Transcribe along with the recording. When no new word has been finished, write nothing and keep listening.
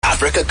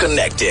Africa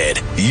Connected,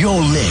 your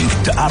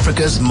link to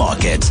Africa's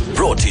markets.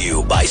 Brought to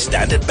you by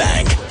Standard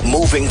Bank.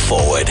 Moving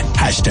forward.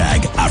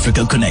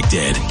 #Africa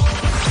Connected.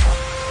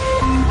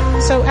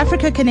 So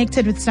Africa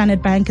Connected with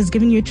Standard Bank is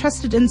giving you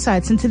trusted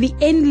insights into the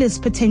endless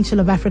potential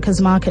of Africa's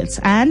markets.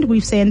 And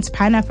we've sent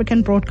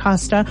Pan-African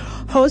broadcaster,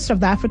 host of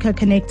the Africa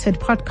Connected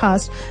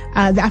podcast,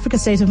 the Africa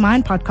State of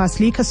Mind podcast,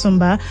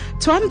 Kasumba,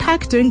 to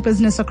unpack doing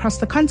business across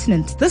the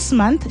continent. This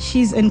month,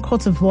 she's in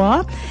Cote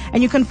d'Ivoire,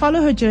 and you can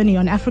follow her journey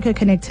on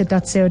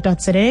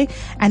africaconnected.co.za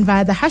and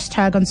via the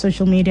hashtag on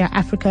social media,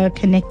 Africa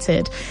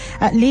Connected.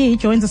 Lee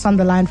joins us on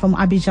the line from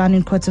Abidjan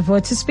in Cote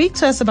d'Ivoire to speak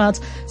to us about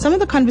some of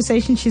the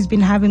conversations she's been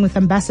having with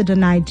Ambassador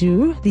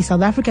Naidu, the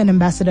South African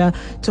ambassador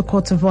to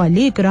Cote d'Ivoire.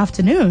 Lee, good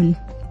afternoon.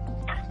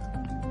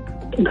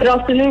 Good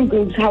afternoon,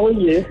 Googs. How are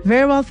you?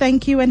 Very well,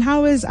 thank you. And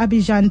how is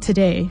Abidjan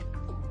today?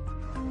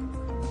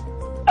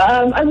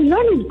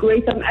 Abidjan is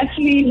great. I'm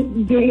actually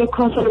doing a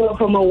crossover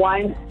from a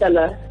wine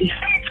cellar. It's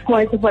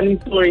quite a funny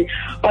story,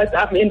 but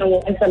I'm in a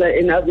wine cellar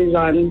in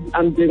Abidjan.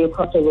 I'm doing a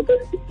crossover,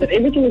 but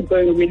everything is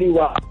going really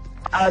well.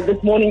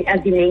 This morning,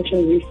 as you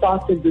mentioned, we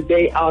started the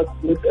day out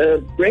with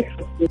a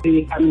breakfast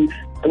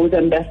with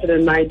Ambassador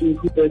Naidu,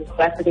 who's the South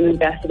African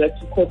ambassador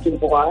to Cote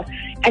d'Ivoire.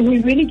 And we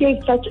really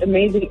gave such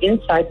amazing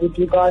insight with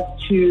regards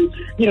to,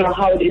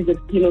 how it is that,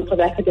 South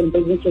African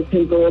businesses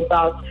can go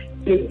about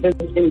doing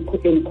business in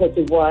Cote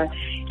d'Ivoire.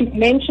 He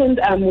mentioned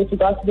with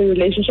regards to the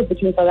relationship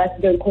between South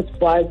Africa and Cote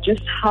d'Ivoire,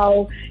 just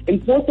how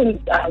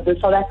important the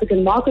South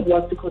African market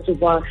was to Cote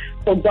d'Ivoire.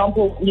 For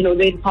example,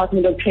 the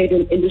Department of Trade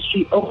and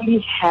Industry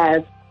only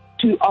has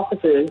 2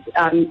 offices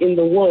in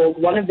the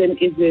world. One of them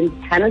is in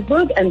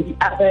Johannesburg and the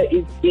other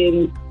is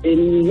in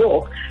New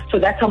York. So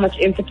that's how much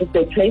emphasis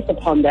they place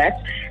upon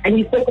that. And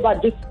he spoke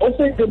about just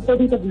also the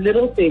importance of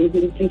little things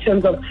in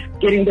terms of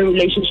getting the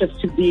relationships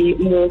to be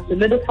more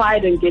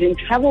solidified and getting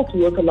travel to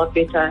work a lot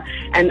better,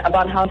 and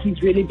about how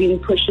he's really been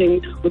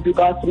pushing with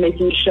regards to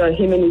making sure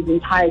him and his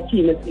entire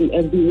team has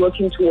been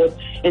working towards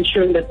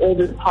ensuring that all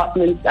the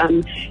departments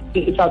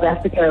in South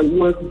Africa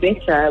work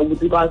better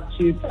with regards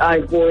to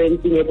Ivorians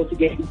being able to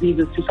get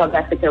visas to South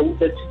Africa,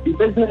 whether to do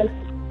business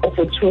or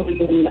for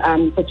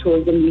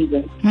tourism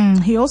reasons.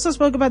 He also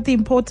spoke about the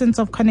importance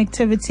of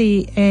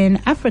connectivity in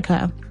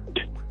Africa.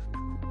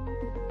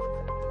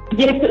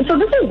 Yes, so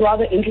this is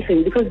rather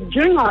interesting because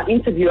during our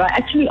interview, I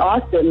actually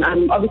asked them,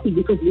 obviously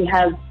because we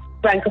have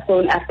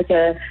Francophone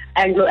Africa,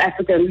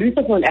 Anglo-Africa, and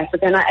Lusophone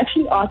Africa. And I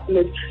actually asked him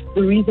if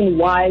the reason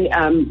why,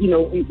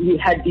 we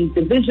had these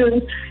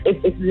divisions,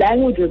 if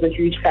language was a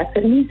huge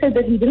factor. And he said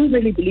that he didn't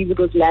really believe it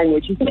was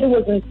language. He said it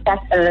was in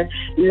fact a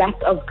lack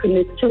of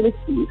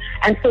connectivity.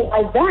 And so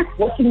by that,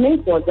 what he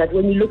meant was that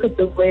when you look at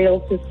the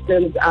rail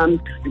systems,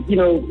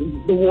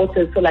 the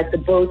waters, so like the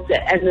boats,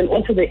 and then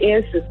also the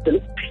air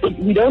systems,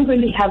 we don't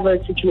really have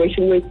a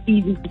situation where it's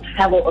easy to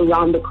travel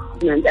around the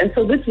continent. And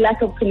so this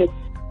lack of connectivity,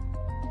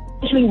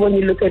 especially when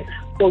you look at,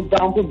 for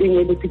example, being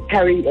able to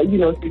carry,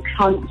 to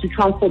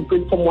transport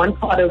goods from one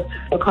part of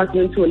the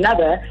continent to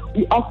another,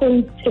 we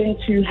often tend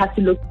to have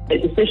to look,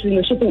 especially in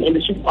the shipping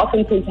industry, we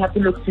often tend to have to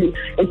look to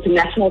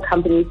international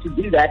companies to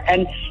do that.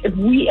 And if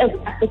we as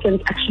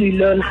Africans actually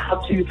learn how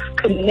to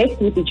connect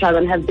with each other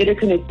and have better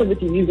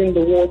connectivity using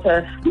the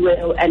water,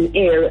 rail, and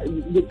air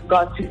with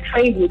regards to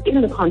trade within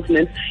the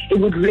continent, it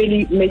would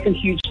really make a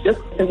huge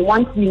difference. And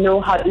once we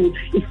know how to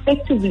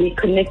effectively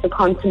connect the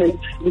continent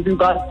with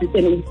regards to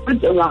sending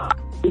goods around,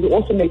 it will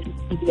also make it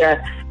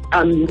easier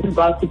with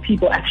regards to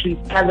people actually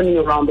traveling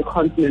around the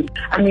continent.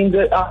 I mean,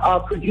 our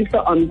producer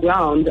on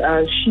ground,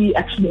 she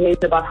actually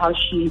made about how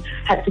she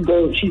had to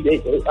go. She's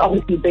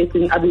obviously based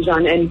in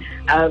Abidjan, and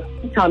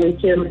town in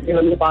Sierra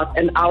Leone about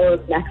an hour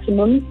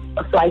maximum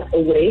a flight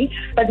away.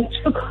 But it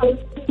took her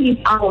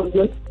 15 hours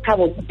worth of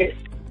travel to get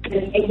in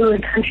a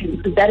neighboring country,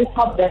 because that is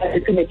how bad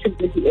the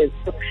connectivity is.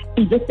 So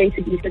he just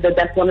basically said that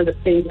that's one of the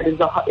things that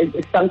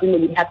is something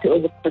that we have to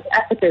overcome as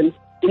Africans,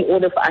 in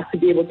order for us to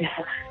be able to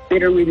have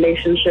better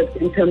relationships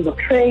in terms of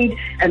trade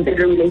and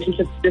better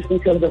relationships just in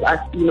terms of us,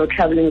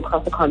 traveling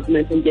across the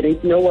continent and getting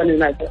to know one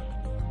another.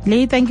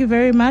 Lee, thank you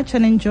very much,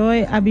 and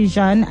enjoy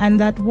Abidjan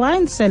and that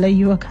wine cellar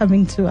you are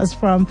coming to us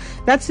from.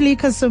 That's Lee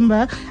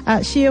Kasumba.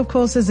 She, of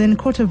course, is in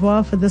Cote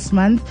d'Ivoire for this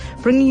month,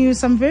 bringing you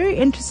some very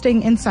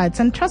interesting insights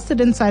and trusted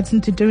insights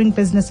into doing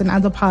business in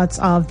other parts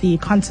of the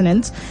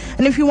continent.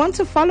 And if you want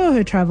to follow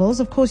her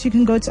travels, of course, you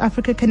can go to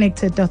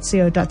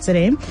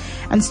africaconnected.co.za.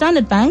 And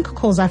Standard Bank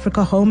calls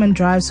Africa home and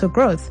drives her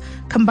growth.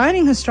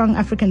 Combining their strong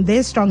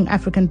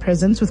African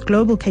presence with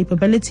global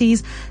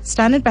capabilities,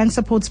 Standard Bank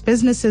supports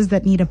businesses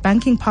that need a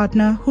banking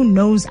partner who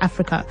knows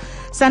Africa.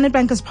 Standard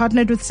Bank has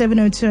partnered with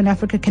 702 and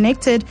Africa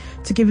Connected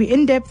to give you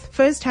in-depth,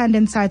 first-hand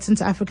insights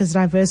into Africa's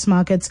diverse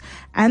markets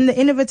and the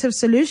innovative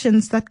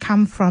solutions that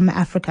come from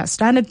Africa.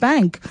 Standard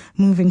Bank,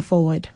 moving forward.